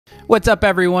What's up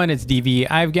everyone, it's DV.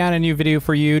 I've got a new video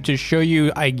for you to show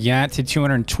you I got to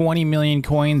 220 million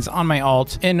coins on my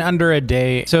alt in under a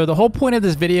day. So the whole point of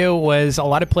this video was a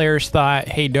lot of players thought,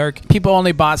 hey Dark, people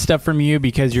only bought stuff from you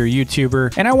because you're a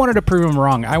YouTuber. And I wanted to prove them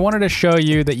wrong. I wanted to show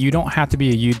you that you don't have to be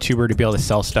a YouTuber to be able to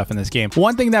sell stuff in this game.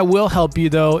 One thing that will help you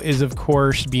though is of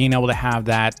course being able to have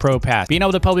that pro pass. Being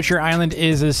able to publish your island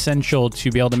is essential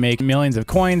to be able to make millions of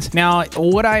coins. Now,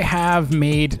 would I have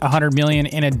made 100 million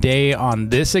in a day on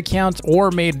this account or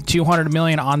made 200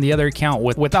 million on the other account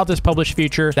without this publish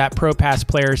feature that pro pass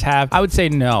players have? I would say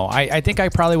no. I think I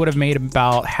probably would have made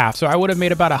about half. So I would have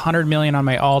made about 100 million on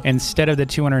my alt instead of the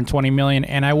 220 million,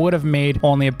 and I would have made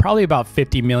only probably about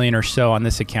 50 million or so on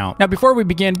this account. Now, before we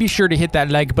begin, be sure to hit that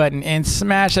like button and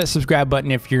smash that subscribe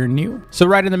button if you're new. So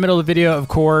right in the middle of the video, of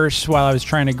course, while I was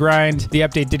trying to grind, the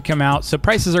update did come out. So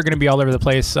prices are going to be all over the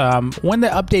place. When the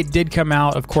update did come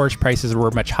out, of course, prices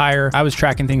were much higher. I was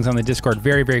tracking things on the Discord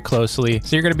very, very closely.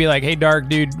 So you're going to be like, hey, Dark,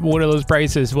 dude, what are those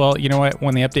prices? Well, you know what?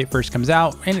 When the update first comes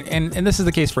out, and this is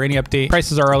the case for any update,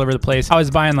 prices are all over the place. I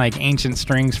was buying like ancient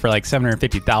strings for like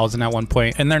 750,000 at one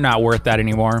point, and they're not worth that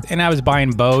anymore. And I was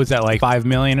buying bows at like 5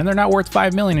 million, and they're not worth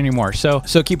 5 million anymore. So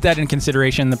keep that in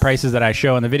consideration. The prices that I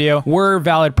show in the video were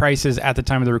valid prices at the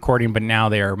time of the recording, but now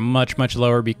they are much, much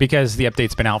lower because the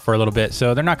update's been out for a little bit.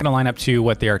 So they're not going to line up to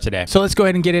what they are today. So let's go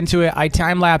ahead and get into it. I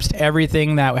time-lapsed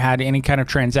everything that had any kind of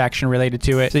transaction related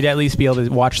to it, so you'd at least be able to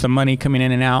watch the money coming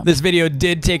in and out. This video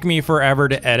did take me forever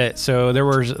to edit. So there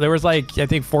was like, I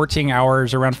think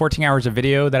around 14 hours of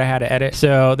video that I had to edit.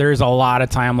 So there's a lot of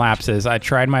time lapses. I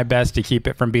tried my best to keep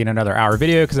it from being another hour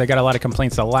video because I got a lot of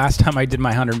complaints the last time I did my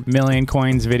 100 million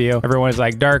coins video. Everyone was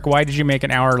like, Dark, why did you make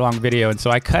an hour-long video? And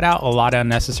so I cut out a lot of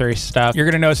unnecessary stuff. You're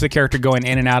gonna notice the character going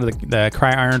in and out of the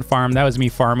cry iron farm. That was me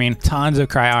farming tons of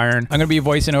cry iron. I'm gonna be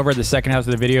voicing over the second half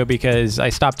of the video because I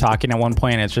stopped talking at one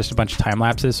point and it's just a bunch of time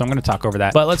lapses. So I'm gonna talk over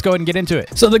that. But let's go ahead and get into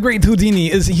it. So the great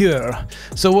Houdini is here.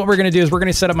 So what we're gonna do is we're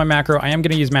gonna set up my macro. I am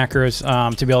gonna use macros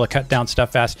to be able to cut down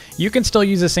stuff fast. You can still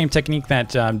use the same technique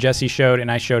that Jesse showed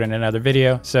and I showed in another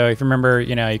video. So if you remember,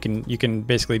 you know, you can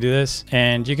basically do this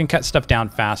and you can cut stuff down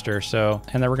faster. So,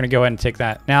 and then we're gonna go ahead and take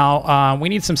that. Now we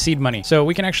need some seed money. So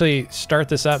we can actually start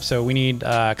this up. So we need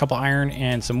a couple iron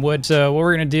and some wood. So what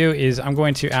we're gonna do is I'm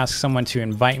going to ask someone to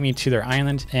invite me to their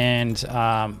island, and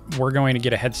we're going to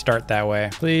get a head start that way.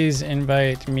 Please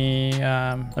invite me.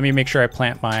 Let me make sure I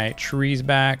plant my trees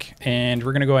back, and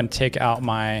we're gonna go ahead and take out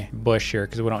my bush here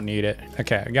because we don't need it.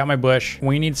 Okay, I got my bush.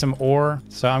 We need some ore,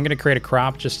 so I'm gonna create a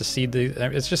crop just to seed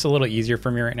it's just a little easier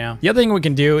for me right now. The other thing we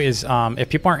can do is if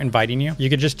people aren't inviting you, you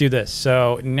could just do this.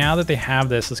 So now that they have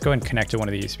this, let's go ahead and connect to one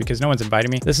of these because no one's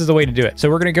inviting me. This is the way to do it. So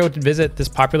we're gonna go to visit this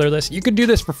popular list. You could do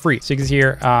this for free. So you can see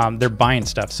here, they're buying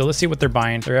stuff. So let's see what they're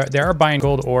buying. They are buying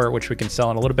gold ore, which we can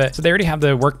sell in a little bit. So they already have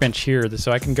the workbench here,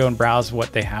 so I can go and browse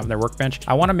what they have in their workbench.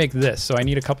 I want to make this, so I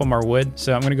need a couple more wood.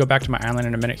 So I'm going to go back to my island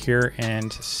in a minute here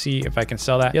and see if I can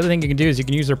sell that. The other thing you can do is you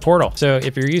can use their portal. So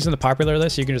if you're using the popular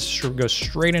list, you can just go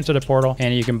straight into the portal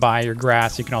and you can buy your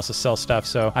grass. You can also sell stuff.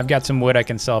 So I've got some wood I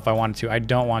can sell if I wanted to. I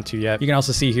don't want to yet. You can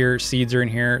also see here, seeds are in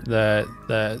here.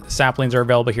 The saplings are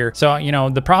available here. So, you know,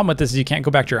 the problem with this is you can't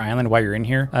go back to your island while you're in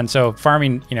here. And so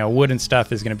farming, you know, wood and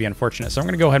stuff is going to be unfortunate. So I'm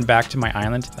going to go ahead and back to my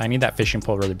island. I need that fishing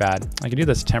pole really bad. I can do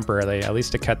this temporarily, at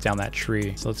least to cut down that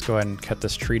tree. So let's go ahead and cut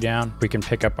this tree down. We can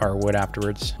pick up our wood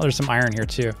afterwards. Oh, there's some iron here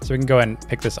too. So we can go ahead and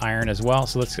pick this iron as well.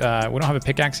 So let's, we don't have a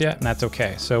pickaxe yet, and that's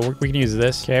okay. So we can use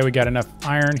this. Okay, we got enough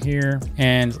iron here,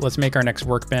 and let's make our next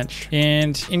workbench.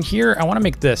 And in here, I want to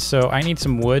make this. So I need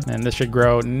some wood, and this should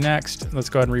grow next. Let's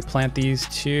go ahead and replant these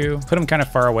two. Put them kind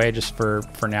of far away just for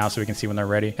now so we can see when they're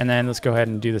ready. And then let's go ahead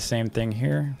and do the same thing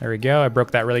here. There we go. I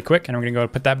broke that really quick, and I'm gonna go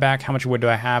put that back. How much wood do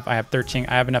I have? I have 13.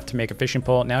 I have enough to make a fishing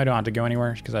pole. Now I don't have to go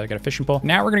anywhere because I got a fishing pole.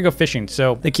 Now we're gonna go fishing.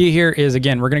 So the key here is,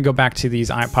 again, we're gonna go back to these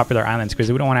popular islands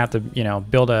because we don't want to have to, you know,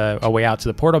 build a way out to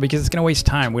the portal because it's gonna waste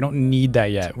time. We don't need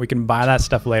that yet. We can buy that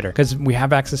stuff later because we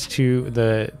have access to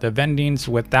the vendings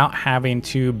without having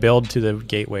to build to the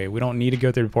gateway. We don't need to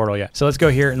go through the portal yet. So let's go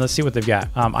here and let's see what they've got.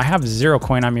 I have 0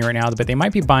 coin on me right now, but they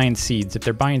might be buying seeds. If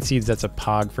they're buying seeds, that's a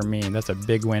pog for me. That's a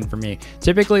big win for me.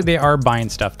 Typically they are buying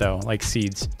stuff though, like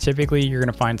seeds. Typically you're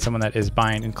gonna find someone that is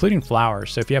buying, including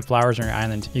flowers. So if you have flowers on your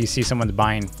island, you see someone's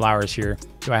buying flowers here.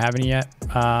 Do I have any yet?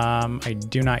 I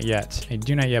do not yet. I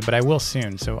do not yet, but I will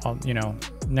soon. So I'll, you know,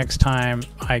 next time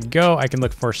I go, I can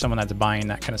look for someone that's buying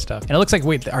that kind of stuff. And it looks like,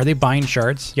 wait, are they buying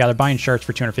shards? Yeah, they're buying shards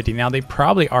for 250. Now they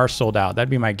probably are sold out. That'd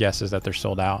be my guess, is that they're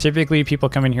sold out. Typically people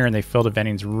come in here and they fill the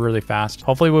vendings really fast.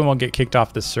 Hopefully we won't get kicked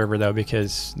off this server though,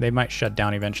 because they might shut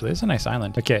down eventually. It's a nice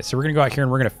island. Okay, so we're gonna go out here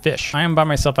and we're gonna fish. I am by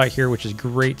myself out here, which is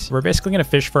great. We're basically gonna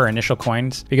fish for our initial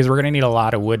coins because we're gonna need a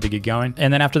lot of wood to get going.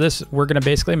 And then after this, we're gonna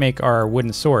basically make our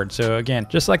wooden sword. So again,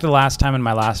 just like the last time in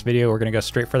my last video, we're gonna go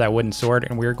straight for that wooden sword,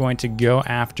 and we're going to go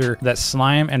after that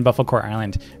slime and Buffalo Core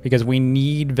Island because we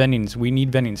need vendings. We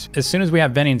need vendings. As soon as we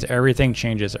have vendings, everything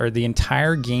changes, or the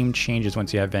entire game changes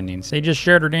once you have vendings. They just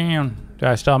shut her down. Do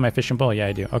I still have my fishing pole? Yeah,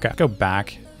 I do. Okay, go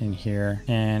back in here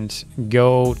and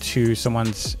go to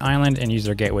someone's island and use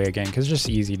their gateway again, because it's just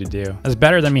easy to do. It's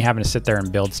better than me having to sit there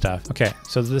and build stuff. Okay,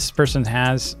 so this person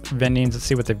has vendings. Let's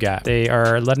see what they've got. They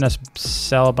are letting us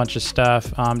sell a bunch of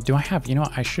stuff. Do I have, you know,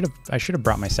 I should have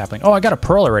brought my sapling. Oh, I got a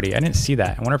pearl already. I didn't see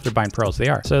that. I wonder if they're buying pearls. They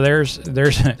are. So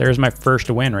there's my first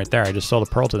win right there. I just sold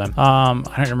a pearl to them. I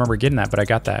don't remember getting that, but I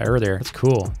got that earlier. That's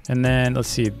cool. And then let's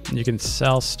see, you can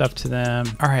sell stuff to them.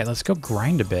 All right, let's go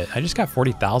grind a bit. I just got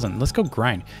 40,000. Let's go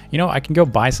grind. You know, I can go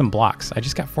buy some blocks. I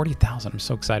just got 40,000. I'm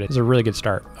so excited. This is a really good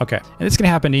start. Okay. And this can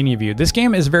happen to any of you. This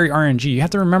game is very RNG. You have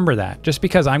to remember that. Just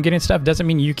because I'm getting stuff doesn't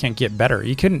mean you can't get better.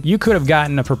 You could have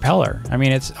gotten a propeller. I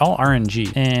mean, it's all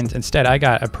RNG. And instead I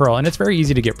got a pearl, and it's very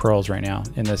easy to get pearls right now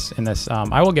in this.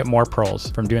 I will get more pearls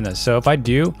from doing this. So if I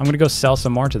do, I'm going to go sell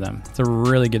some more to them. It's a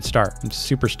really good start. I'm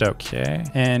super stoked. Okay.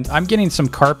 And I'm getting some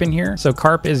carp in here. So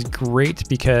carp is great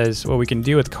because what we can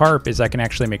do with carp is I can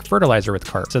actually make fertilizer with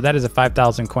carp. So that is a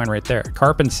 5,000 coin right there.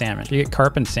 Carp and salmon. If you get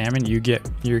carp and salmon, you're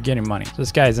getting money. So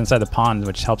this guy is inside the pond,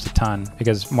 which helps a ton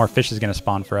because more fish is going to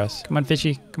spawn for us. Come on,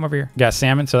 fishy. Come over here. Got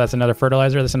salmon, so that's another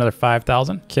fertilizer. That's another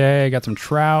 5,000. Okay, I got some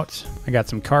trout. I got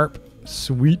some carp.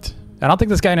 Sweet. I don't think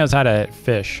this guy knows how to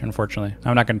fish, unfortunately.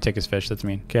 I'm not going to take his fish. That's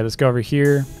mean. Okay, let's go over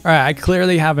here. All right, I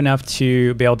clearly have enough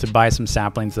to be able to buy some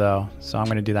saplings, though. So I'm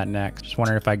going to do that next. Just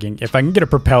wondering if I can get a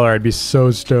propeller, I'd be so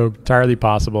stoked. Entirely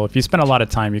possible. If you spend a lot of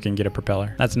time, you can get a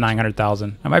propeller. That's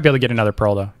 900,000. I might be able to get another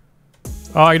pearl, though.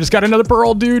 Oh, I just got another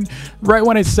pearl, dude. Right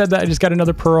when I said that, I just got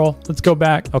another pearl. Let's go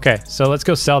back. Okay, so let's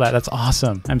go sell that. That's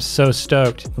awesome. I'm so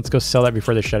stoked. Let's go sell that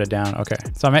before they shut it down. Okay,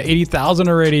 so I'm at 80,000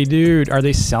 already, dude. Are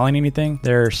they selling anything?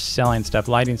 They're selling stuff.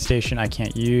 Lighting station I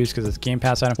can't use because it's Game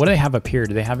Pass item. What do they have up here?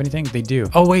 Do they have anything? They do.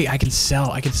 Oh, wait, I can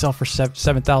sell. I can sell for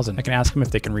 7,000. I can ask them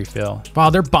if they can refill. Wow,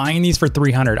 they're buying these for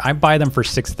 300. I buy them for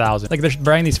 6,000. Like, they're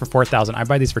buying these for 4,000. I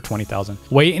buy these for 20,000.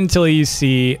 Wait until you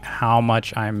see how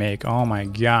much I make. Oh my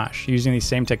gosh. Using these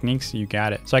same techniques, you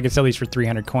got it. So I could sell these for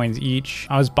 300 coins each.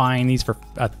 I was buying these for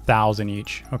 1,000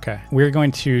 each. Okay, we're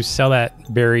going to sell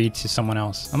that berry to someone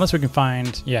else, unless we can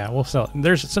find. Yeah, we'll sell it.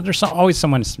 There's always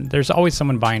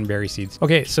someone buying berry seeds.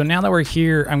 Okay, so now that we're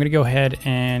here, I'm gonna go ahead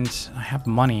and I have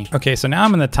money. Okay, so now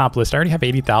I'm in the top list. I already have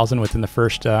 80,000 within the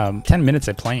first 10 minutes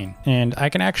of playing, and I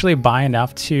can actually buy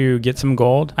enough to get some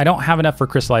gold. I don't have enough for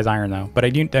crystallized iron though, but I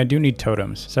do need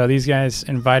totems. So these guys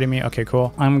invited me. Okay,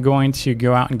 cool. I'm going to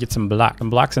go out and get some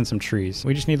blocks and some trees.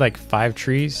 We just need like 5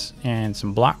 trees and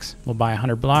some blocks. We'll buy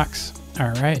 100 blocks. All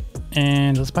right,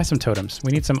 and let's buy some totems.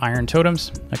 We need some iron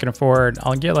totems. I can afford,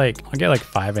 I'll get like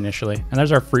 5 initially. And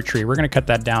there's our fruit tree. We're gonna cut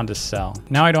that down to sell.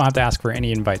 Now I don't have to ask for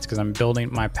any invites because I'm building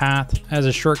my path. As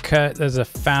a shortcut, there's a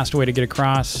fast way to get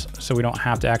across, so we don't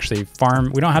have to actually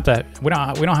farm. We don't have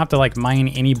to like mine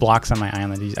any blocks on my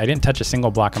island. I didn't touch a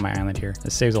single block on my island here.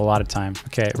 This saves a lot of time.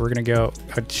 Okay, we're gonna go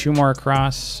 2 more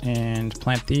across and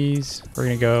plant these. We're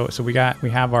gonna go, so we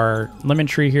have our lemon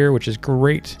tree here, which is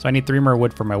great. So I need 3 more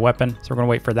wood for my weapon. So we're gonna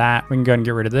wait for that. We can go ahead and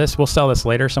get rid of this. We'll sell this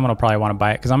later. Someone will probably want to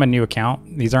buy it because I'm a new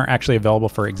account. These aren't actually available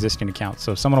for existing accounts.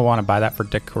 So someone will want to buy that for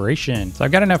decoration. So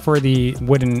I've got enough for the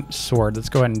wooden sword. Let's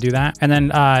go ahead and do that. And then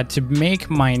to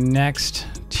make my next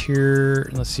tier,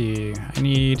 let's see,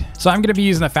 so I'm going to be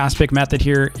using the fast pick method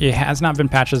here. It has not been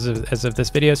patched as of this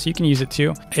video, so you can use it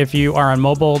too. If you are on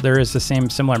mobile, there is the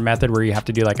similar method where you have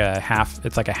to do like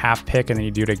it's like a half pick and then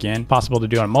you do it again. Possible to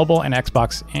do on mobile and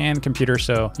Xbox and computer.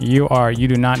 So you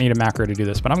do not need a macro to do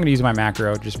this, but I'm going to use my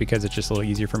macro just because it's just a little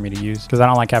easier for me to use because I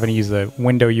don't like having to use the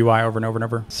window UI over and over and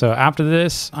over. So after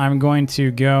this, I'm going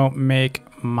to go make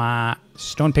my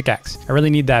stone pickaxe. I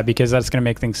really need that because that's going to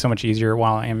make things so much easier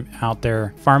while I'm out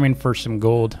there farming for some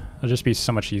gold. It'll just be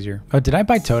so much easier. Oh, did I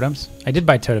buy totems? I did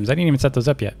buy totems. I didn't even set those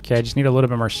up yet. Okay, I just need a little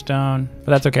bit more stone,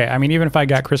 but that's okay. I mean, even if I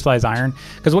got crystallized iron,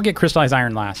 because we'll get crystallized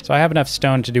iron last. So I have enough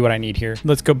stone to do what I need here.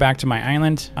 Let's go back to my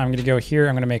island. I'm going to go here.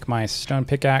 I'm going to make my stone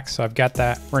pickaxe. So I've got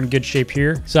that. We're in good shape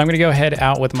here. So I'm going to go head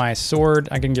out with my sword.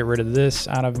 I can get rid of this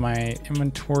out of my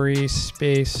inventory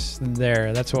space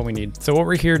there. That's what we need. So what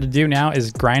we're here to do now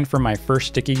is grind for my first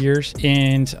sticky gears,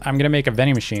 and I'm going to make a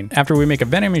vending machine. After we make a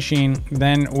vending machine,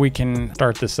 then we can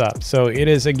start this up. So it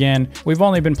is, again, we've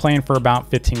only been playing for about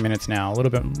 15 minutes now, a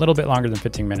little bit longer than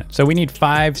 15 minutes. So we need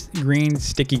 5 green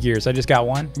sticky gears. I just got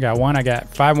one. I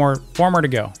got 4 more to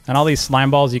go. And all these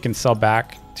slime balls you can sell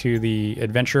back to the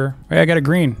adventurer. Oh, yeah, I got a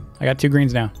green. I got 2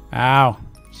 greens now. Ow.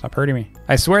 Stop hurting me.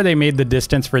 I swear they made the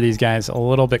distance for these guys a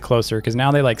little bit closer, because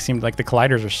now they seemed like the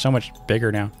colliders are so much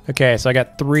bigger now. Okay, so I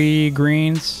got 3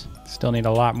 greens. Still need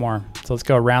a lot more. So let's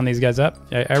go round these guys up.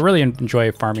 I really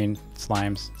enjoy farming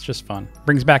slimes. It's just fun.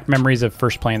 Brings back memories of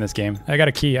first playing this game. I got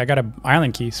a key. I got an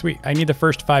island key. Sweet. I need the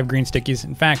first 5 green stickies.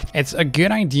 In fact, it's a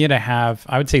good idea to have,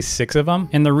 I would say, 6 of them.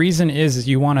 And the reason is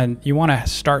you want to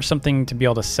start something to be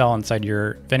able to sell inside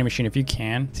your vending machine if you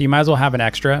can. So you might as well have an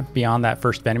extra beyond that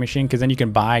first vending machine, because then you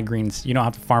can buy greens. You don't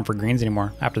have to farm for greens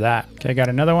anymore after that. Okay, I got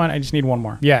another one. I just need 1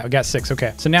 more. Yeah, I got 6.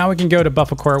 Okay. So now we can go to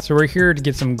Buffalo Court. So we're here to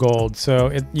get some gold.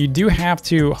 So you do have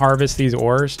to harvest these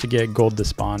ores to get gold to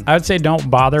spawn. I would say don't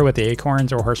bother with the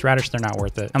acorns or horseradish. They're not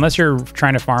worth it unless you're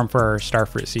trying to farm for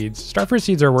starfruit seeds. Starfruit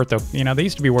seeds are worth they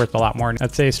used to be worth a lot more.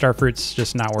 I'd say starfruit's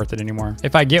just not worth it anymore.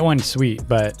 If I get one, sweet,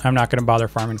 but I'm not going to bother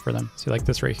farming for them. See, like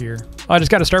this right here. Oh, I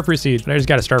just got a starfruit seed. I just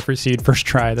got a starfruit seed first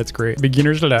try. That's great.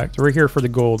 Beginner's luck. So we're here for the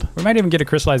gold. We might even get a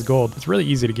crystallized gold. It's really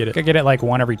easy to get it. I get it like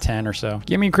 1 every 10 or so.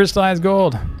 Give me crystallized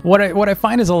gold. What I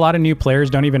find is a lot of new players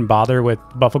don't even bother with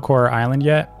Buffalo Court Island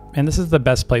yet. And this is the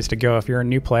best place to go if you're a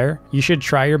new player. You should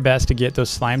try your best to get those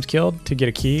slimes killed to get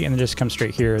a key, and then just come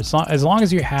straight here. As long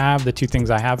as you have the 2 things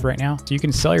I have right now, so you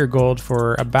can sell your gold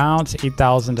for about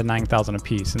 8,000 to 9,000 a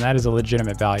piece, and that is a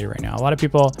legitimate value right now. A lot of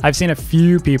people, I've seen a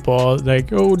few people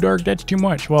like, oh, Dark, that's too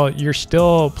much. Well, you're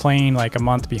still playing like a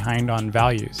month behind on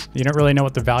values. You don't really know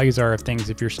what the values are of things.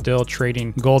 If you're still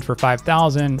trading gold for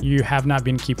 5,000, you have not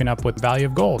been keeping up with the value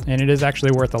of gold, and it is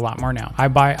actually worth a lot more now.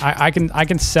 I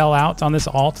can sell out on this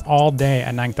alt all day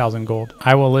at 9,000 gold.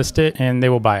 I will list it and they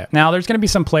will buy it. Now there's going to be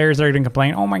some players that are going to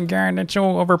complain, oh my god, that's so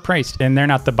overpriced, and they're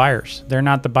not the buyers. They're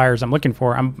not the buyers I'm looking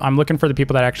for. I'm looking for the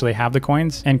people that actually have the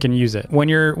coins and can use it. When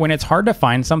it's hard to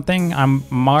find something, I'm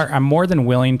more than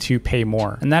willing to pay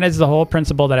more. And that is the whole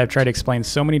principle that I've tried to explain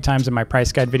so many times in my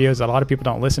price guide videos that a lot of people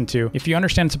don't listen to. If you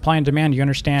understand supply and demand, you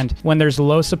understand when there's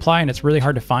low supply and it's really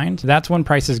hard to find, that's when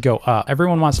prices go up.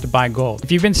 Everyone wants to buy gold.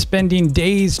 If you've been spending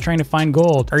days trying to find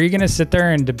gold, are you going to sit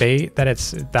there and debate that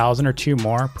it's 1,000 or 2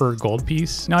 more per gold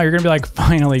piece? No, you're gonna be like,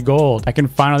 finally gold. I can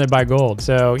finally buy gold.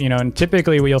 So, and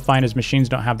typically what you'll find is machines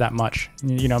don't have that much.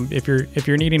 If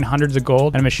you're needing hundreds of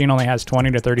gold and a machine only has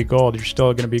 20 to 30 gold, you're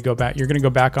still gonna go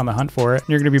back on the hunt for it. And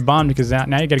you're gonna be bummed because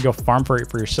now you gotta go farm for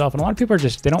it for yourself. And a lot of people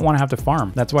they don't want to have to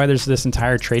farm. That's why there's this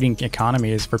entire trading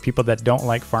economy, is for people that don't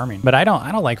like farming. But I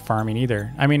don't like farming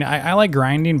either. I mean, I like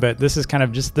grinding, but this is kind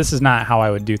of this is not how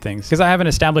I would do things, because I have an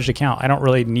established account. I don't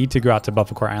really need to go out to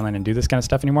Buffalo Court Island and do this kind of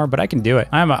stuff anymore, but I can do it.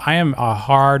 I am a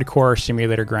hardcore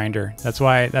simulator grinder. That's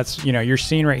why you're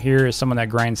seeing right here is someone that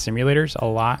grinds simulators a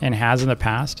lot and has in the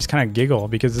past. Just kind of giggle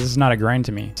because this is not a grind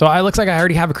to me. So it looks like I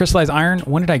already have a crystallized iron.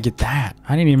 When did I get that?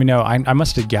 I didn't even know. I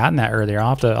must have gotten that earlier.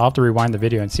 I'll have to rewind the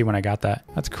video and see when I got that.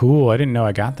 That's cool. I didn't know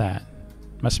I got that.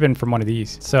 Must have been from one of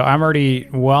these. So I'm already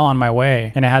well on my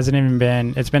way, and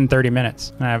it's been 30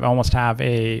 minutes, and I almost have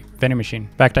a vending machine.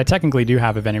 In fact, I technically do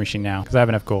have a vending machine now because I have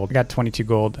enough gold. I got 22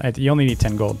 gold. You only need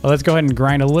 10 gold. But let's go ahead and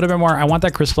grind a little bit more. I want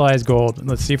that crystallized gold.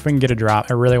 Let's see if we can get a drop.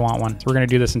 I really want one. So we're going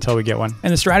to do this until we get one.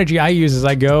 And the strategy I use is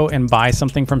I go and buy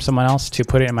something from someone else to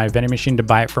put it in my vending machine to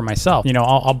buy it for myself.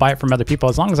 I'll buy it from other people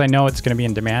as long as I know it's going to be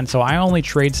in demand. So I only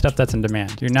trade stuff that's in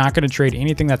demand. You're not going to trade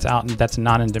anything that's out and that's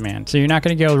not in demand. So you're not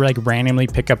going to go like randomly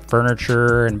pick up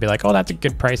furniture and be like, oh, that's a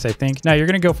good price, I think. No, you're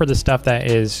going to go for the stuff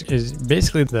that is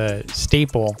basically the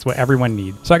staple. It's what everyone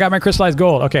needs. So I got my crystallized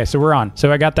gold. Okay, so we're on. So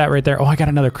I got that right there. Oh, I got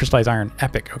another crystallized iron.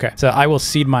 Epic. Okay, so I will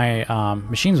seed my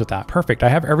machines with that. Perfect. I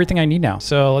have everything I need now.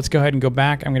 So let's go ahead and go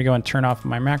back. I'm going to go and turn off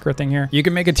my macro thing here. You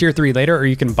can make a tier 3 later, or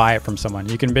you can buy it from someone.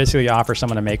 You can basically offer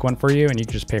someone to make one for you, and you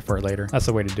can just pay for it later. That's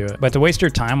the way to do it. But to waste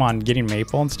your time on getting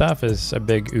maple and stuff is a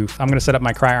big oof. I'm going to set up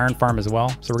my cry iron farm as well.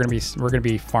 So we're going to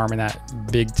be farming that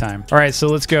big time. All right, so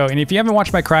let's go. And if you haven't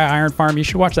watched my cryo iron farm, you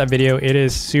should watch that video. It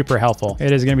is super helpful.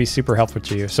 It is going to be super helpful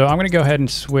to you. So I'm going to go ahead and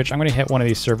switch. I'm going to hit one of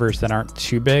these servers that aren't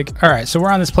too big. All right, so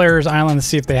we're on this player's island. Let's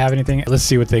see if they have anything. Let's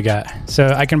see what they got. So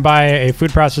I can buy a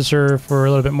food processor for a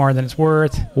little bit more than it's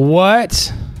worth.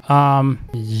 What?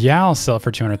 Yeah, I'll sell it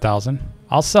for 200,000.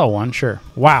 I'll sell one, sure.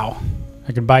 Wow.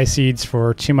 I can buy seeds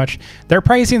for too much. Their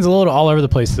pricing's a little all over the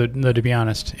place, though, to be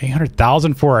honest.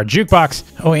 800,000 for a jukebox.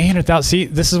 Oh, 800,000. See,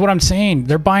 this is what I'm saying.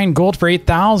 They're buying gold for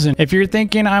 8,000. If you're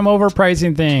thinking I'm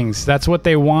overpricing things, that's what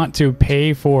they want to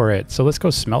pay for it. So let's go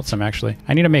smelt some, actually.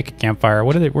 I need to make a campfire.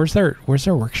 What are they? Where's their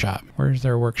workshop? Where's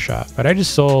their workshop? But I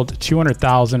just sold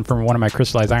 200,000 from one of my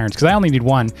crystallized irons because I only need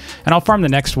one, and I'll farm the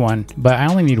next one, but I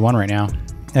only need one right now.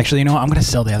 Actually, you know what? I'm going to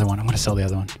sell the other one. I'm going to sell the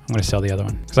other one. I'm going to sell the other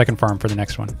one because I can farm for the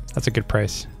next one. That's a good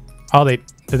price. Oh, did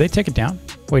they take it down?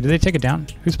 Wait, did they take it down?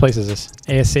 Whose place is this?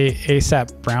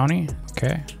 ASAP Brownie.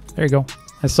 Okay, there you go.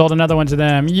 I sold another one to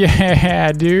them.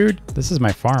 Yeah, dude. This is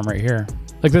my farm right here.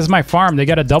 Look, this is my farm. They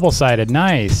got a double-sided.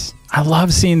 Nice. I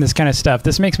love seeing this kind of stuff.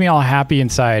 This makes me all happy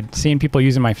inside, seeing people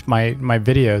using my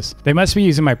videos. They must be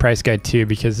using my price guide too,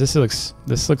 because this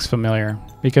looks familiar.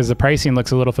 Because the pricing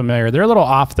looks a little familiar. They're a little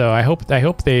off though. I hope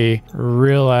they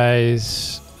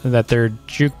realize that their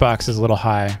jukebox is a little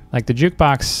high. Like the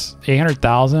jukebox,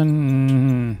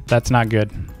 800,000. That's not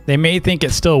good. They may think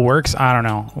it still works. I don't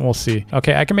know. We'll see.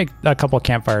 Okay, I can make a couple of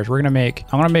campfires. I'm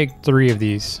gonna make 3 of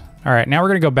these. All right, now we're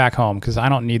gonna go back home because I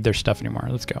don't need their stuff anymore.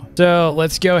 Let's go. So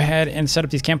let's go ahead and set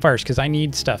up these campfires because I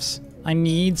need stuffs.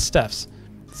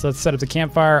 So let's set up the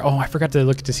campfire. Oh, I forgot to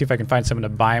look to see if I can find someone to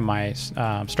buy my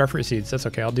starfruit seeds. That's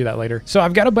okay, I'll do that later. So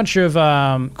I've got a bunch of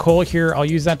coal here. I'll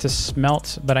use that to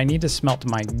smelt, but I need to smelt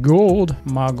my gold.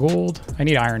 I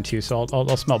need iron too, so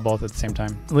I'll smelt both at the same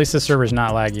time. At least the server's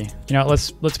not laggy. You know,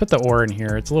 let's put the ore in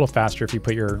here. It's a little faster if you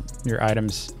put your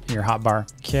items in your hotbar.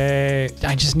 Okay,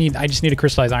 I just need a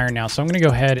crystallized iron now. So I'm gonna go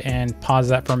ahead and pause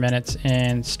that for a minute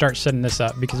and start setting this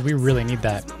up because we really need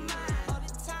that.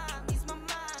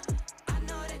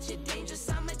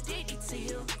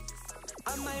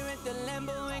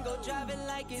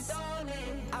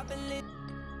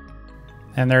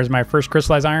 And there's my first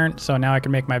crystallized iron. So now I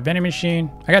can make my vending machine.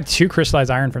 I got 2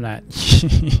 crystallized iron from that.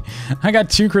 I got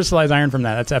 2 crystallized iron from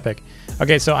that. That's epic.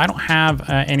 Okay, so I don't have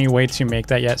any way to make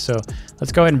that yet. So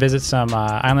let's go ahead and visit some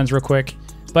islands real quick.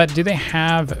 But do they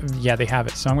have, yeah, they have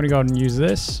it. So I'm gonna go ahead and use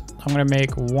this. I'm gonna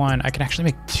make 1. I can actually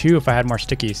make 2 if I had more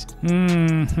stickies.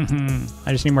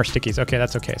 I just need more stickies. Okay,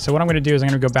 that's okay. So what I'm gonna do is I'm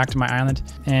gonna go back to my island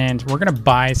and we're gonna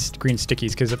buy green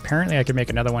stickies because apparently I can make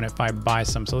another one if I buy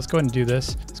some. So let's go ahead and do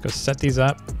this. Let's go set these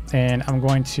up and I'm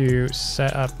going to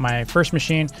set up my first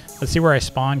machine. Let's see where I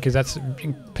spawn because that's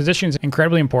position is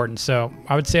incredibly important. So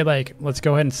I would say like, let's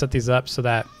go ahead and set these up so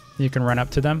that you can run up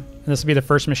to them. And this will be the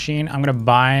first machine.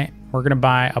 We're gonna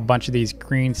buy a bunch of these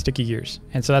green sticky gears.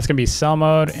 And so that's gonna be sell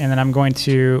mode. And then I'm going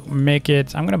to make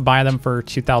it, I'm gonna buy them for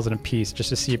 2,000 a piece just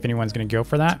to see if anyone's gonna go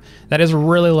for that. That is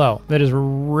really low. That is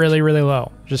really, really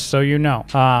low, just so you know.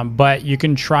 But you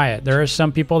can try it. There are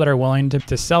some people that are willing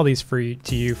to sell these free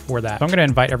to you for that. So I'm gonna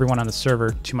invite everyone on the server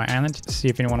to my island to see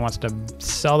if anyone wants to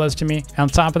sell those to me. On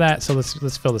top of that, so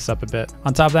let's fill this up a bit.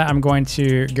 On top of that, I'm going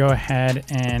to go ahead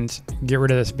and get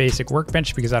rid of this basic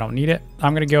workbench because I don't need it.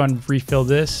 I'm gonna go and refill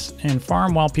this and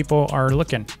farm while people are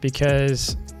looking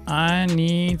because I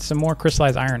need some more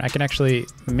crystallized iron. I can actually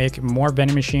make more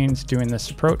vending machines doing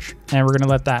this approach. And we're gonna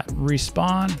let that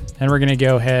respawn. And we're gonna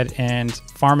go ahead and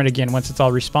farm it again once it's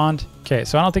all respawned. Okay,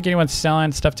 so I don't think anyone's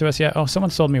selling stuff to us yet. Oh,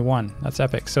 someone sold me 1. That's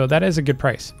epic. So that is a good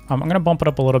price. I'm gonna bump it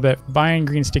up a little bit. Buying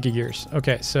green sticky gears.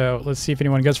 Okay, so let's see if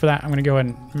anyone goes for that. I'm gonna go ahead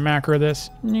and macro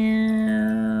this.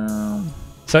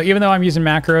 So even though I'm using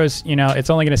macros, you know, it's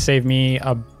only going to save me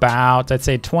about, I'd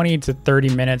say 20 to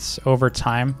 30 minutes over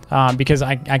time because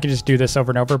I can just do this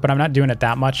over and over, but I'm not doing it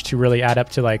that much to really add up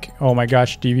to like, oh my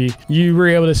gosh, DV, you were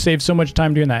able to save so much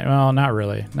time doing that. Well, not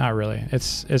really.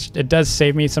 It does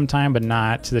save me some time, but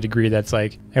not to the degree that's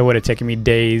like, it would have taken me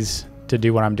days to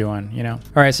do what I'm doing, you know?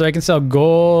 All right, so I can sell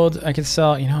gold. I can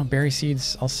sell, you know, berry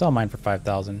seeds. I'll sell mine for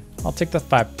 5,000. I'll take the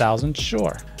 5,000,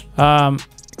 sure.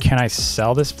 Can I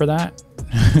sell this for that?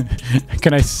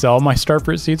 Can I sell my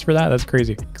starfruit seeds for that? That's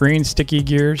crazy. Green sticky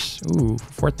gears. Ooh,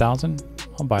 4,000.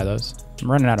 I'll buy those.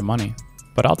 I'm running out of money,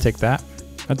 but I'll take that.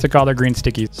 I took all their green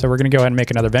stickies. So we're going to go ahead and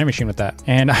make another vending machine with that.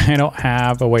 And I don't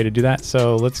have a way to do that.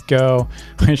 So let's go.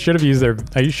 I should have used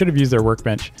their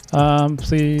workbench.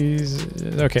 Please.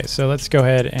 Okay, so let's go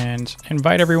ahead and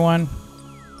invite everyone.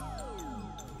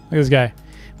 Look at this guy.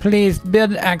 Please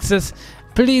build access.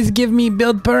 Please give me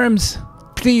build perms.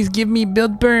 Please give me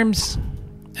build perms.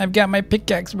 I've got my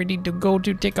pickaxe ready to go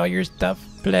to take all your stuff.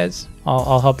 Please.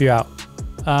 I'll help you out.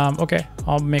 Okay,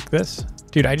 I'll make this.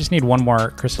 Dude, I just need one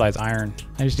more crystallized iron.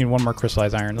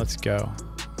 Let's go.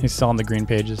 He's selling the green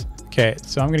pages. Okay,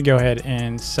 so I'm gonna go ahead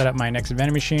and set up my next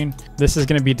vending machine. This is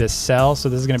gonna be to sell, so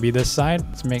this is gonna be this side.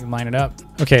 Let's line it up.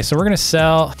 Okay, so we're gonna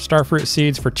sell starfruit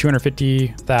seeds for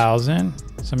 250,000.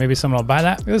 So maybe someone will buy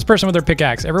that. Look at this person with their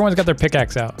pickaxe. Everyone's got their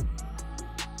pickaxe out.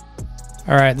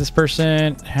 All right, this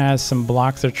person has some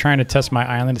blocks. They're trying to test my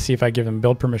island to see if I give them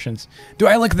build permissions. Do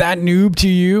I look that noob to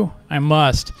you? I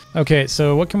must. Okay,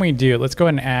 so what can we do? Let's go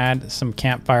ahead and add some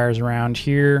campfires around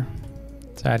here.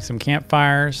 Let's add some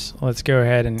campfires. Let's go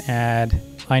ahead and add,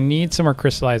 I need some more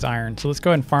crystallized iron. So let's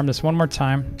go ahead and farm this one more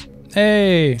time.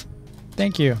 Hey,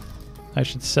 thank you. I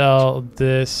should sell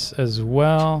this as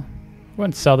well. Go ahead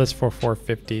and sell this for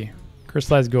 450.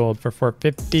 Crystallized gold for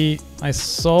 450. I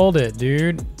sold it,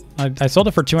 dude. I sold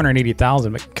it for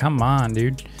 280,000, but come on,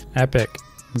 dude. Epic.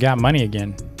 Got money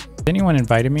again. Anyone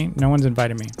invited me? No one's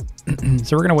invited me.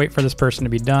 So we're gonna wait for this person to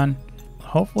be done.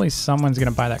 Hopefully someone's gonna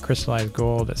buy that crystallized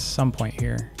gold at some point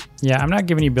here. Yeah, I'm not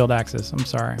giving you build access. I'm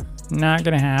sorry. Not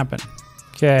gonna happen.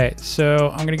 Okay,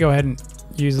 so I'm gonna go ahead and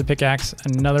use the pickaxe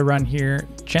another run here.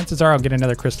 Chances are I'll get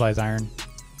another crystallized iron.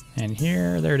 And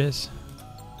here, there it is.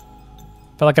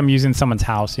 I feel like I'm using someone's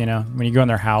house, you know, when you go in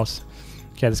their house.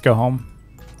 Okay, let's go home.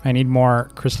 I need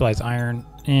more crystallized iron,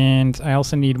 and I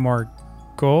also need more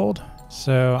gold.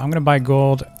 So I'm gonna buy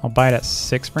gold. I'll buy it at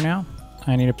 6 for now.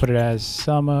 I need to put it as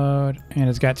sell mode, and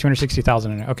it's got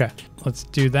 260,000 in it. Okay, let's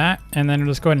do that, and then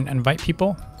let's go ahead and invite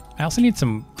people. I also need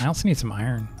some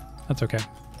iron. That's okay.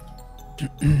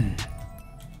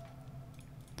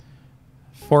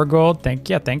 4 gold. Thank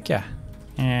you,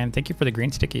 and thank you for the green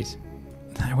stickies.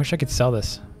 I wish I could sell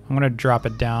this. I'm gonna drop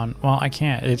it down. Well, I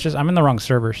can't. It's just I'm in the wrong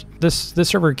servers. This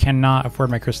server cannot afford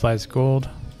my crystallized gold,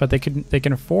 but they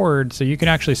can afford. So you can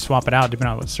actually swap it out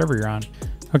depending on what server you're on.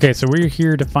 Okay, so we're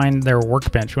here to find their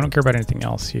workbench. We don't care about anything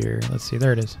else here. Let's see.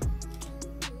 There it is.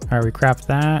 All right, we craft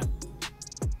that.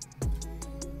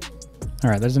 All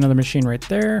right, there's another machine right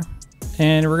there,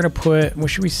 and we're gonna put. What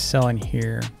should we sell in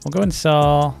here? We'll go ahead and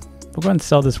sell. We'll go ahead and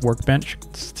sell this workbench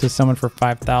to someone for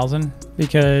 5,000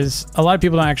 because a lot of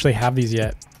people don't actually have these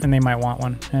yet. And they might want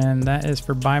one, and that is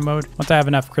for buy mode. Once I have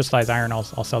enough crystallized iron,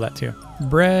 I'll sell that too.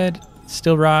 Bread,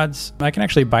 steel rods. I can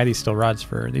actually buy these steel rods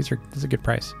for this is a good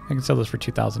price. I can sell those for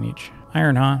 2,000 each.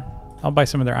 Iron, huh? I'll buy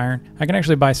some of their iron. I can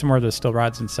actually buy some more of those steel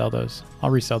rods and sell those.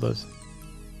 I'll resell those.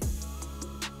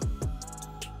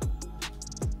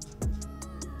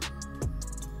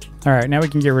 All right, now we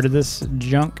can get rid of this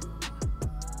junk.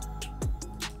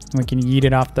 We can yeet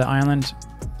it off the island.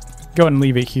 Go ahead and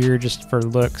leave it here just for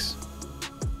looks.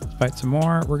 Fight some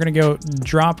more. We're gonna go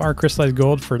drop our crystallized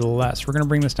gold for less. We're gonna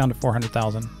bring this down to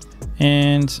 400,000.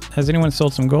 And has anyone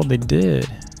sold some gold? They did.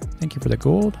 Thank you for the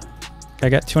gold. I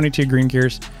got 22 green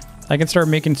gears. I can start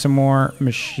making some more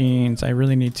machines. I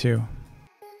really need to.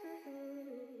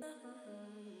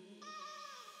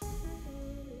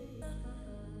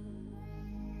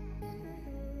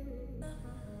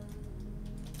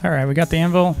 All right, we got the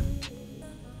anvil.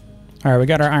 All right, we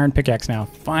got our iron pickaxe now.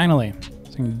 Finally,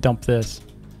 so I can dump this.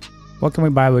 What can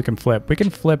we buy? We can flip. We can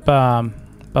flip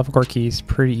buffalo core keys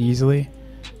pretty easily.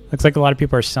 Looks like a lot of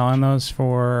people are selling those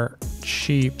for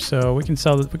cheap, so we can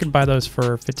sell. We can buy those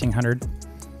for 1,500. So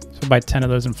we'll buy 10 of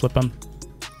those and flip them.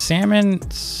 Salmon.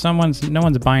 No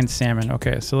one's buying salmon.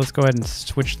 Okay, so let's go ahead and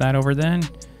switch that over then.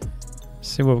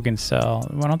 See what we can sell.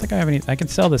 Well, I don't think I have any. I can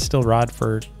sell this steel rod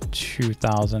for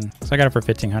 2,000. So I got it for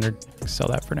 1,500. Sell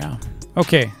that for now.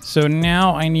 Okay, so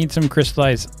now I need some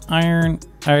crystallized iron.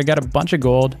 I got a bunch of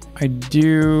gold. I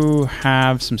do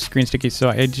have some screen stickies, so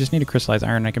I just need a crystallized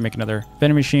iron. I can make another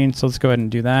vending machine, so let's go ahead and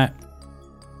do that.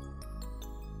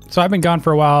 So I've been gone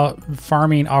for a while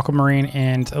farming aquamarine,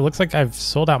 and it looks like I've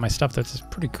sold out my stuff. That's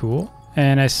pretty cool.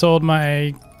 And I sold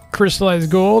my crystallized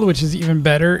gold, which is even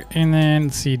better. And then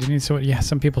let's see, yeah,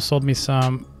 some people sold me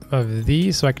some of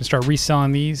these, so I can start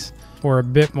reselling these for a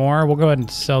bit more. We'll go ahead and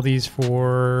sell these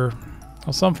for,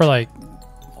 I'll sell them for like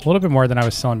a little bit more than I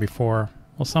was selling before.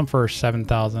 We'll sell them for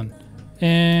 7,000.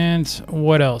 And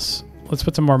what else? Let's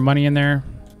put some more money in there.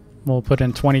 We'll put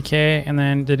in 20K. And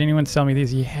then did anyone sell me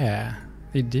these? Yeah,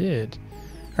 they did.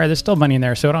 All right, there's still money in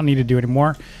there, so I don't need to do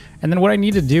anymore. And then what I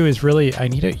need to do is really,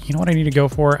 you know what I need to go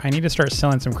for? I need to start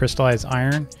selling some crystallized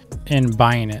iron and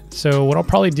buying it. So what I'll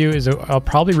probably do is I'll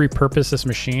probably repurpose this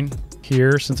machine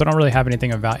here since I don't really have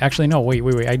anything of value. Actually, no, wait.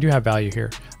 I do have value here.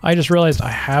 I just realized I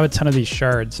have a ton of these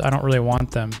shards. I don't really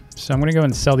want them. So I'm gonna go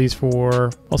and sell these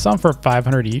for, I'll sell them for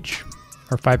 500 each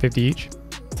or 550 each.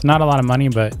 It's not a lot of money,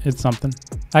 but it's something.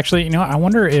 Actually, you know, I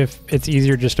wonder if it's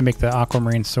easier just to make the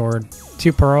aquamarine sword.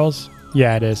 2 pearls.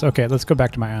 Yeah, it is. Okay, let's go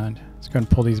back to my island. Let's go and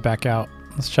pull these back out.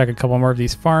 Let's check a couple more of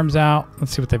these farms out.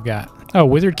 Let's see what they've got. Oh,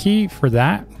 wizard key for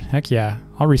that? Heck yeah.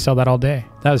 I'll resell that all day.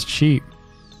 That was cheap.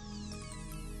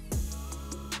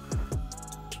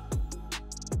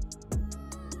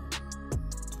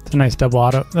 It's a nice double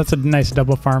auto. That's a nice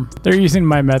double farm. They're using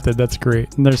my method. That's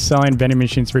great. And they're selling vending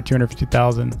machines for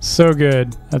 250,000. So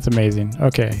good. That's amazing.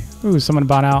 Okay. Ooh, someone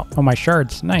bought out. Oh, my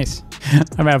shards. Nice.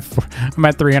 I'm at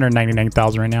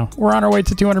 399,000 right now. We're on our way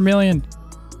to 200 million.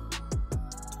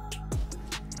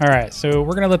 All right, so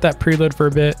we're gonna let that preload for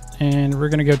a bit, and we're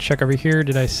gonna go check over here.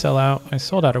 Did I sell out? I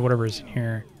sold out of whatever's in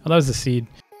here. Oh, that was the seed.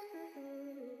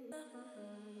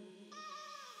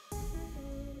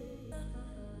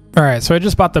 All right, so I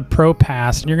just bought the Pro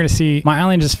Pass, and you're gonna see my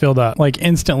island just filled up like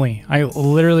instantly. I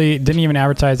literally didn't even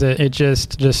advertise it. It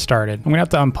just started. I'm gonna have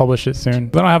to unpublish it soon.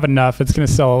 If I don't have enough, it's gonna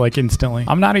sell like instantly.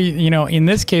 I'm not a, in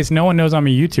this case, no one knows I'm a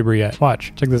YouTuber yet.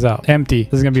 Watch, check this out. Empty.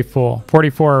 This is gonna be full.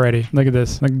 44 already. Look at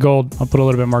this. Like gold. I'll put a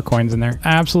little bit more coins in there.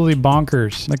 Absolutely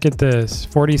bonkers. Look at this.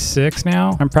 46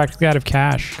 now. I'm practically out of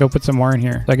cash. Go put some more in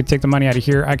here. So I can take the money out of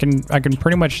here. I can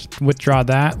pretty much withdraw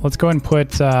that. Let's go and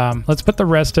put let's put the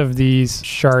rest of these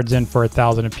shards in for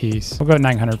 1,000 a piece. We'll go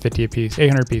 950 a piece,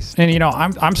 800 a piece. And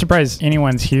I'm surprised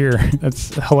anyone's here.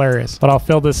 That's hilarious. But I'll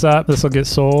fill this up. This will get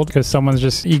sold because someone's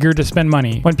just eager to spend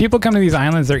money. When people come to these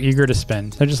islands, they're eager to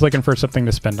spend. They're just looking for something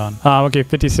to spend on. Okay,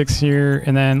 56 here.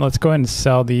 And then let's go ahead and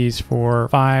sell these for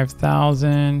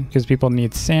 5,000 because people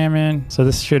need salmon. So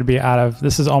this should be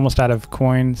this is almost out of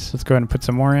coins. Let's go ahead and put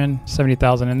some more in.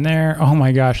 70,000 in there. Oh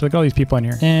my gosh, look at all these people in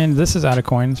here. And this is out of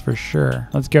coins for sure.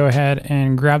 Let's go ahead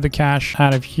and grab the cash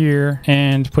out of here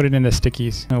and put it into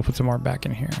stickies. And we'll put some more back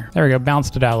in here. There we go.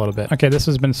 Bounced it out a little bit. Okay, this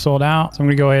has been sold out. So I'm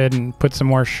going to go ahead and put some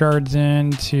more shards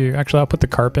in to... Actually, I'll put the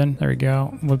carp in. There we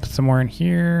go. We'll put some more in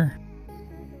here.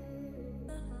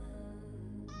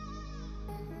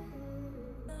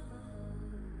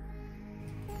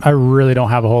 I really don't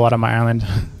have a whole lot on my island.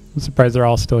 I'm surprised they're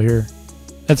all still here.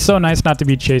 It's so nice not to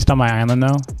be chased on my island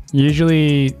though.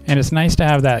 Usually, and it's nice to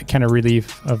have that kind of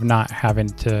relief of not having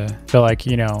to feel like,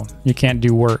 you can't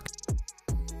do work.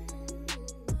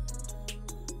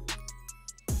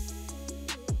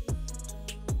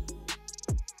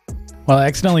 Well, I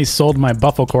accidentally sold my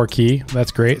buffalo core key.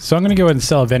 That's great. So I'm going to go ahead and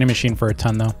sell a vending machine for a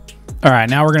ton though. All right,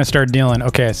 now we're going to start dealing.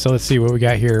 Okay, so let's see what we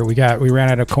got here. We ran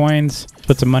out of coins. Let's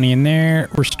put some money in there.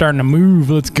 We're starting to move.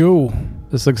 Let's go.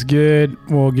 This looks good.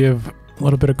 We'll give a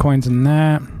little bit of coins in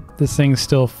that. This thing's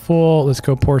still full. Let's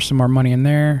go pour some more money in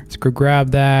there. Let's go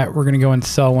grab that. We're going to go and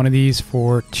sell one of these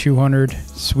for 200.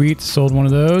 Sweet, sold one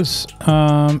of those.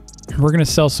 We're going to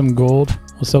sell some gold.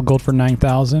 We'll sell gold for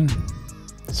 9,000.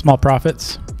 Small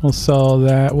profits. We'll sell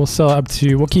that. We'll sell up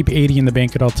to, we'll keep 80 in the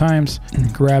bank at all times.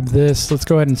 Grab this. Let's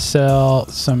go ahead and sell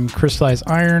some crystallized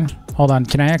iron. Hold on.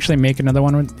 Can I actually make another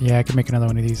one? Yeah, I can make another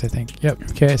one of these, I think.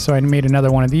 Yep. Okay, so I made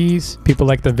another one of these. People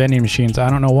like the vending machines. I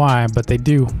don't know why, but they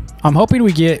do. I'm hoping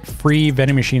we get free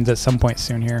vending machines at some point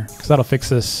soon here because that'll fix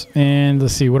this. And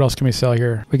let's see, what else can we sell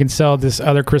here? We can sell this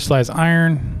other crystallized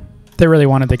iron. If they really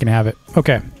want it, they can have it.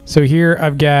 Okay, so here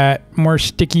I've got more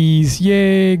stickies.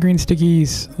 Yay, green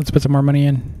stickies. Let's put some more money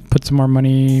in. Put some more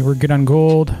money. We're good on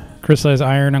gold. Crystallized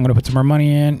iron. I'm going to put some more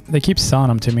money in. They keep selling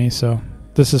them to me, so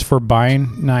this is for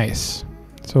buying. Nice.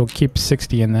 So we'll keep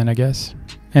 60 in then, I guess.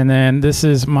 And then this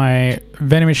is my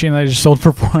vending machine that I just sold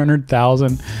for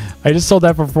 400,000. I just sold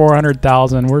that for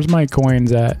 400,000. Where's my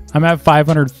coins at? I'm at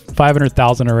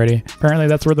 500,000 already. Apparently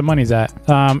that's where the money's at.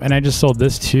 And I just sold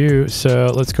this too.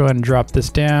 So let's go ahead and drop this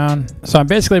down. So I'm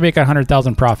basically making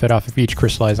 100,000 profit off of each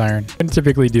crystallized iron. I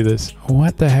typically do this.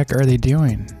 What the heck are they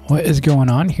doing? What is going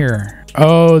on here?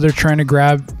 Oh, they're trying to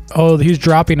grab. Oh, he's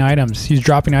dropping items. He's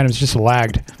dropping items, just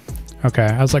lagged. Okay,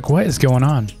 I was like, what is going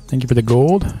on? Thank you for the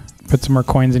gold. Put some more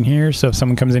coins in here. So if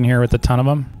someone comes in here with a ton of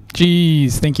them.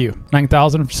 Jeez, thank you.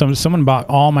 9,000. Someone bought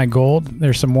all my gold.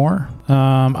 There's some more.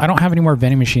 I don't have any more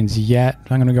vending machines yet.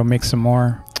 I'm going to go make some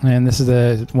more. And this is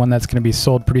the one that's going to be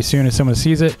sold pretty soon as someone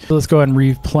sees it. So let's go ahead and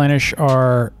replenish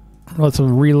our... Let's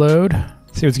reload.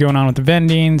 See what's going on with the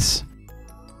vendings.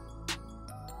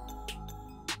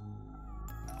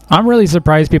 I'm really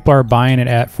surprised people are buying it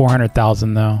at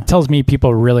 400,000 though. It tells me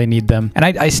people really need them. And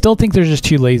I still think they're just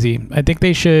too lazy. I think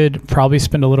they should probably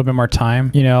spend a little bit more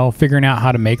time, figuring out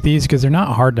how to make these because they're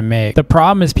not hard to make. The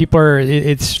problem is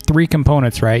it's 3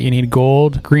 components, right? You need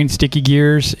gold, green sticky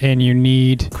gears, and you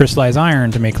need crystallized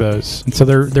iron to make those. And so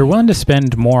they're willing to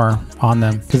spend more on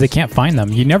them because they can't find them.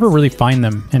 You never really find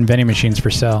them in vending machines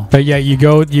for sale. But yeah, you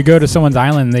go to someone's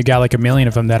island and they got like 1 million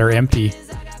of them that are empty.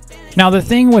 Now, the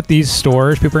thing with these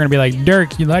stores, people are gonna be like,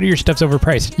 Dirk, a lot of your stuff's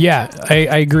overpriced. Yeah,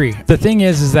 I agree. The thing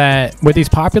is that with these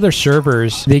popular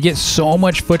servers, they get so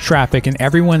much foot traffic and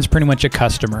everyone's pretty much a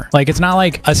customer. Like, it's not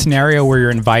like a scenario where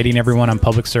you're inviting everyone on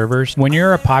public servers. When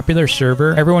you're a popular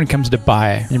server, everyone comes to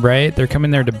buy, right? They're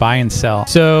coming there to buy and sell.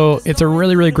 So it's a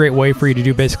really, really great way for you to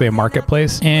do basically a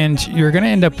marketplace. And you're gonna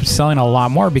end up selling a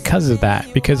lot more because of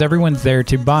that, because everyone's there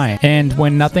to buy. And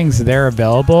when nothing's there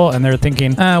available and they're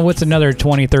thinking, what's another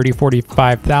 20, 30,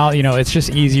 45,000, you know, it's just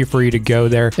easy for you to go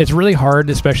there. It's really hard,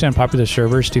 especially on popular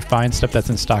servers, to find stuff that's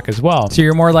in stock as well. So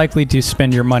you're more likely to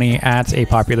spend your money at a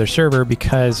popular server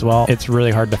because, well, it's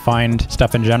really hard to find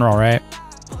stuff in general, right?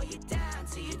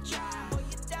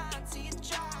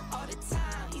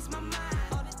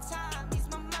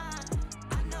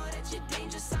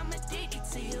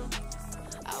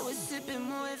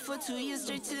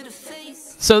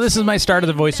 So this is my start of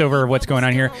the voiceover of what's going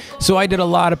on here. So I did a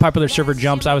lot of popular server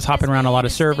jumps. I was hopping around a lot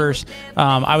of servers.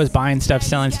 I was buying stuff,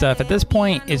 selling stuff. At this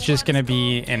point, it's just going to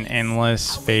be an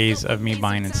endless phase of me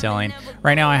buying and selling.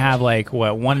 Right now I have like,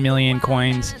 what, 1 million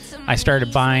coins. I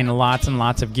started buying lots and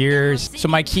lots of gears. So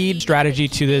my key strategy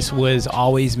to this was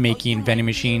always making vending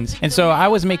machines. And so I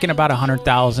was making about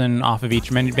 100,000 off of each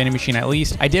vending machine at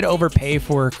least. I did overpay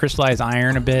for crystallized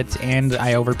iron a bit, and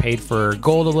I overpaid for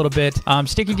gold a little bit.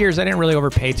 Sticky gears, I didn't really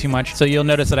overpay too much. So you'll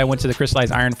notice that I went to the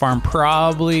crystallized iron farm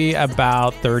probably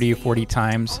about 30 or 40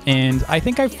 times. And I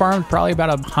think I farmed probably about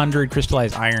 100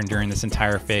 crystallized iron during this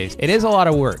entire phase. It is a lot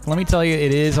of work. Let me tell you,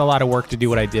 it is a lot of work to do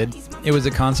what I did. It was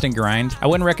a constant grind. I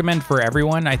wouldn't recommend for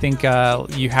everyone. I think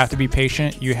you have to be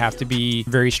patient. You have to be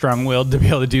very strong-willed to be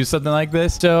able to do something like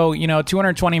this. So, you know,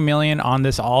 220 million on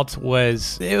this alt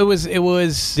was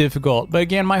difficult. But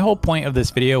again, my whole point of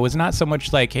this video was not so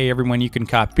much like, hey, everyone, you can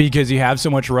copy because you have so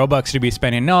much Robux to be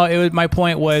spending. No, my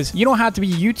point was, you don't have to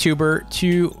be a YouTuber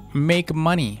to make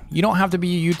money. You don't have to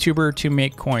be a YouTuber to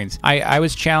make coins. I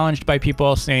was challenged by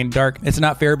people saying, Dark, it's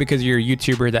not fair because you're a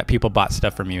YouTuber that people bought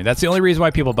stuff from you. That's the only reason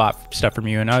why people bought stuff from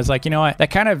you. And I was like, you know what? That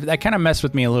kind of messed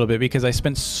with me a little bit because I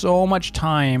spent so much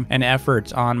time and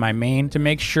effort on my main to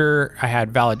make sure I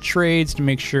had valid trades, to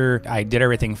make sure I did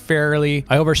everything fairly.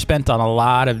 I overspent on a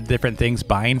lot of different things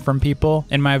buying from people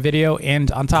in my video.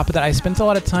 And on top of that, I spent a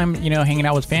lot of time, you know, hanging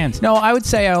out with fans. No, I would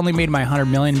say I only made my 100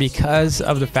 million because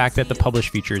of the fact that the publish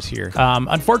feature is here.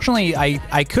 Unfortunately,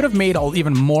 I could have made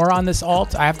even more on this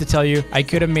alt. I have to tell you, I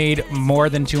could have made more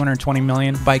than 220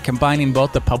 million by combining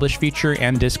both the publish feature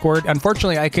and Discord.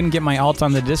 Unfortunately, I couldn't get my alt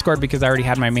on the Discord because I already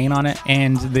had my main on it,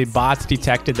 and the bots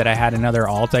detected that I had another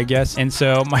alt, I guess. And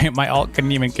so my alt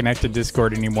couldn't even connect to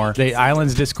Discord anymore. The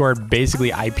island's Discord basically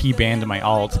IP banned my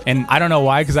alt. And I don't know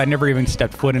why, because I never even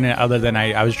stepped foot in it other than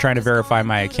I was trying to verify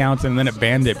my account, and then it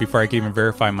banned it before I could even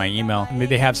verify my email. I mean,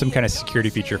 they have some kind of security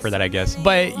feature for that, I guess.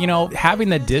 But, you know, having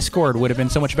the Discord would have been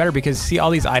so much better because see all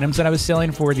these items that I was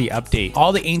selling for the update,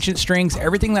 all the ancient strings,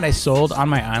 everything that I sold on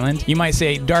my island. You might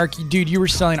say, Dark, dude, you were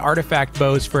selling artifact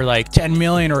bows for like 10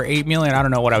 million or 8 million. I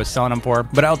don't know what I was selling them for,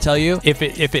 but I'll tell you, if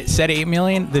it said 8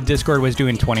 million, the Discord was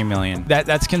doing 20 million.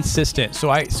 That's consistent.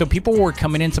 So people were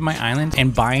coming into my island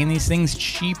and buying these things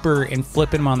cheaper and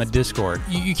flipping them on the Discord.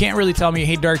 You can't really tell me,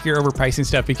 hey, Dark, you're overpricing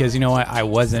stuff, because you know what? I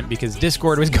wasn't, because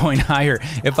Discord was going higher.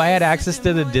 If I had access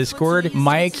to the Discord,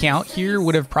 my account here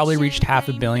would have probably reached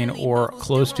 500 million or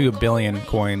close to 1 billion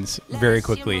coins very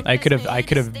quickly. I could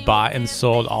have bought and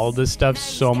sold all of this stuff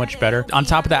so much better. On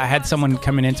top of that, I had someone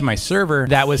coming into my server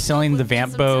that was selling the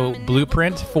Vamp Bow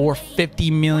blueprint for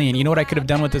 50 million. You know what I could have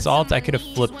done with this alt? I could have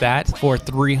flipped that for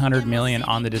 300 million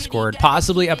on the Discord,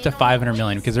 possibly up to 500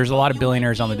 million, because there's a lot of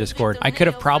billionaires on the Discord. I could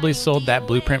have probably sold that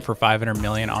blueprint for 500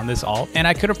 million on this alt, and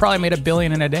I could have probably made 1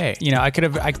 billion in a day. You know, I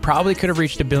probably could have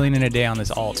reached 1 billion in a day on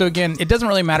this alt. So again, it doesn't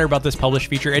really matter about this publish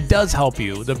feature. It does help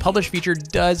you. The publish feature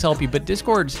does help you, but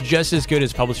Discord's just as good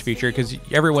as publish feature because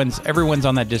everyone's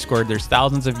on that Discord. There's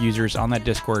thousands of users on that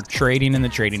Discord trading in the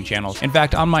trading channels. In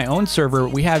fact, on my own server,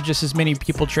 we have just as many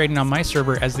people trading on my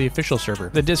server as the official server.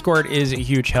 The Discord is a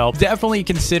huge help. Definitely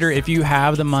consider, if you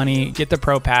have the money, get the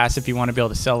Pro Pass if you want to be able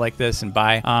to sell like this and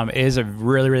buy. It is a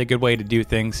really, really good way to do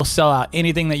things. You'll sell out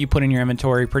anything that you put in your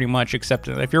inventory pretty much, except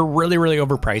if you're really, really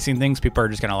overpricing things, people are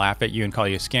just going to laugh at you and call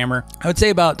you a scammer. I would say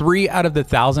about 3 out of the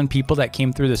 1,000 people that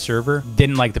came through the server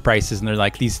didn't like the prices, and they're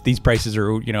like, these prices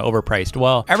are, you know, overpriced.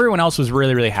 Well, everyone else was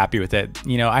really, really happy with it.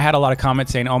 You know, I had a lot of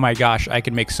comments saying, oh my gosh, I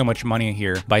could make so much money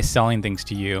here by selling things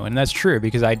to you. And that's true,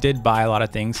 because I did buy a lot of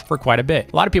things for quite a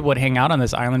bit. A lot of people would hang out on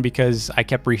this island because I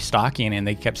kept restocking and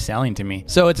they kept selling to me.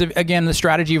 So it's, again, the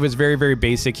strategy was very, very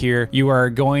basic here. You are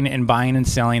going and buying and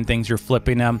selling things. You're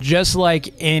flipping them just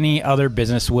like any other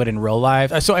business would in real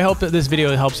life. So I hope that this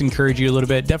video helps encourage you a little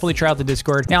bit. Definitely try out the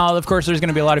Discord. Now, of course, there's going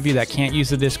to be a lot of you that can't use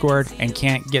the Discord and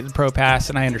can't get the Pro Pass,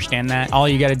 and I understand that. All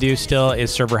you got to do still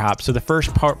is server hop. So the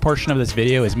first portion of this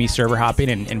video is me server hopping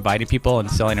and inviting people and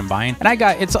selling and buying. And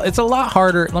it's a lot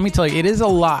harder. Let me tell you, it is a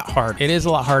lot hard. It is a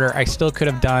lot harder. I still could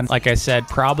have done, like I said,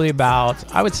 probably about,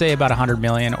 I would say about 100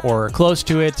 million or close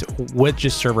to it with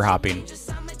just server hopping.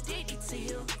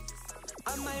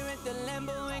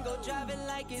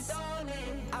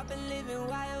 I've been living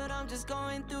wild, I'm just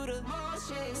going through the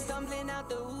motions. Stumbling out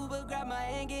the Uber, grab my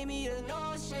hand, gave me a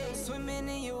notion. Swimming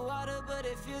in your water, but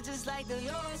it feels just like the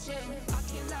ocean. I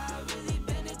can't lie, I've really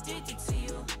been addicted to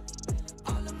you.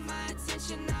 All of my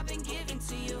attention I've been giving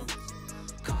to you.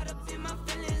 Caught up in my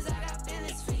feelings, I got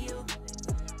feelings for you.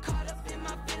 Caught up in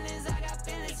my feelings, I got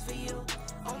feelings for you.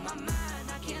 On my mind,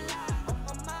 I can't lie. On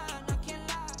my mind, I can't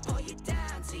lie. Pull you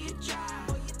down till you dry.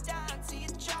 Pull you down till you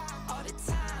dry. All the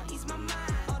time, ease my mind.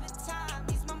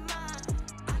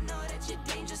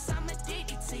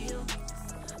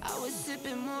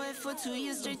 Sipping more for 2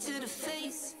 years straight to the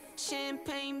face.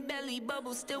 Champagne belly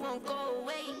bubble still won't go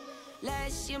away.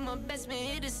 Last year my best man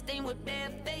hit a stain with bare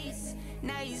face.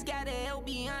 Now he's got a hell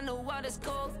behind the water's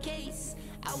cold case.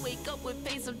 I wake up with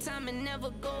pain sometime and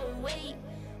never go away.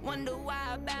 Wonder why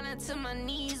I bow down to my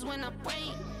knees when I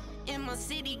pray. In my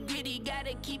city gritty,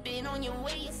 gotta keep it on your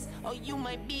waist. Or you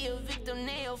might be a victim,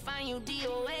 they'll find you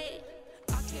DOA.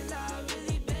 I can't lie, I've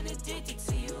really been addicted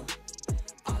to you.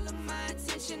 All of my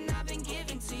attention I've been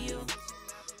giving to you.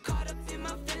 Caught up in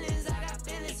my feelings, I got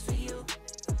feelings for you.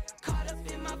 Caught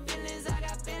up in my feelings, I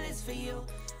got feelings for you.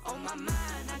 On my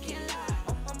mind, I can't lie.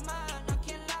 On my mind, I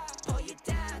can't lie. Pull you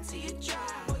down till you dry.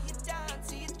 Pull you down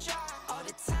till you dry. All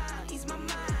the time, ease my mind.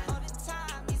 All the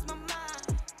time, ease my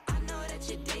mind. I know that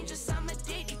you're dangerous, I'm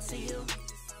addicted to you.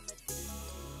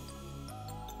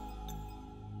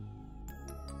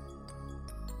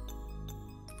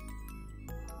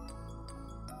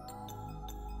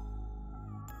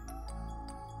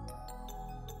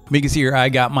 You can see here, I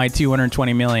got my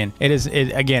 220 million. It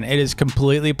is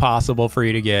completely possible for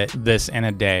you to get this in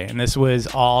a day. And this was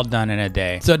all done in a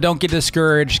day. So don't get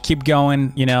discouraged, keep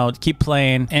going, you know, keep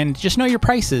playing and just know your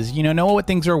prices, you know what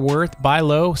things are worth, buy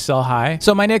low, sell high.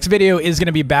 So my next video is going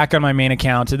to be back on my main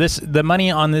account. The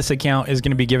money on this account is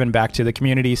going to be given back to the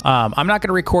communities. I'm not going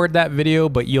to record that video,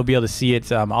 but you'll be able to see it.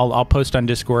 I'll post on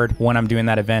Discord when I'm doing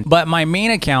that event. But my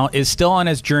main account is still on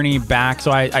its journey back.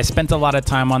 So I spent a lot of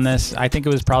time on this. I think it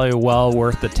was probably well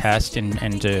worth the test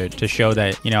and to show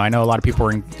that, I know a lot of people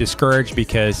were discouraged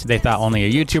because they thought only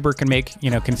a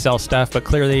YouTuber can sell stuff, but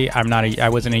clearly I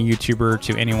wasn't a YouTuber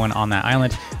to anyone on that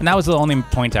island, and that was the only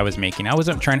point I was making. I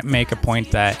wasn't trying to make a point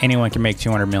that anyone can make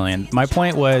 200 million. My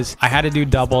point was I had to do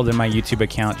double than my YouTube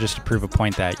account just to prove a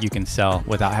point that you can sell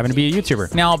without having to be a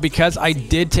YouTuber. Now, because I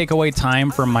did take away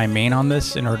time from my main on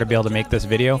this in order to be able to make this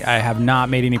video, I have not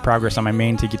made any progress on my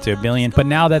main to get to 1 billion, but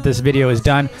now that this video is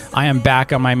done, I am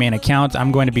back on my main account.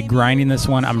 I'm going to be grinding this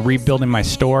one. I'm rebuilding my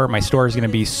store. My store is going to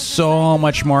be so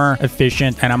much more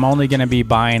efficient, and I'm only going to be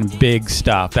buying big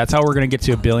stuff. That's how we're going to get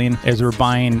to 1 billion, is we're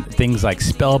buying things like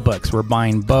spell books, we're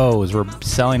buying bows, we're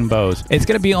selling bows. It's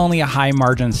going to be only a high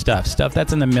margin stuff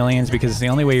that's in the millions, because the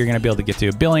only way you're going to be able to get to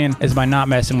 1 billion is by not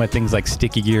messing with things like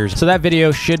sticky gears. So that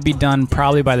video should be done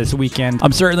probably by this weekend.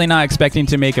 I'm certainly not expecting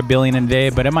to make 1 billion in a day,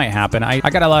 but it might happen. I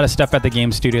got a lot of stuff at the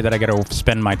game studio that I got to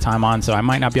spend my time on, so I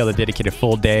might not be able to dedicate a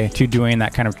full day to doing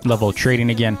that kind of level of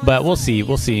trading again, but we'll see.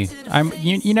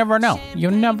 You never know. You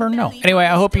never know. Anyway,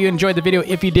 I hope you enjoyed the video.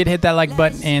 If you did, hit that like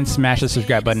button and smash the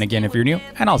subscribe button again if you're new,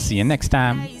 and I'll see you next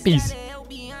time. Peace.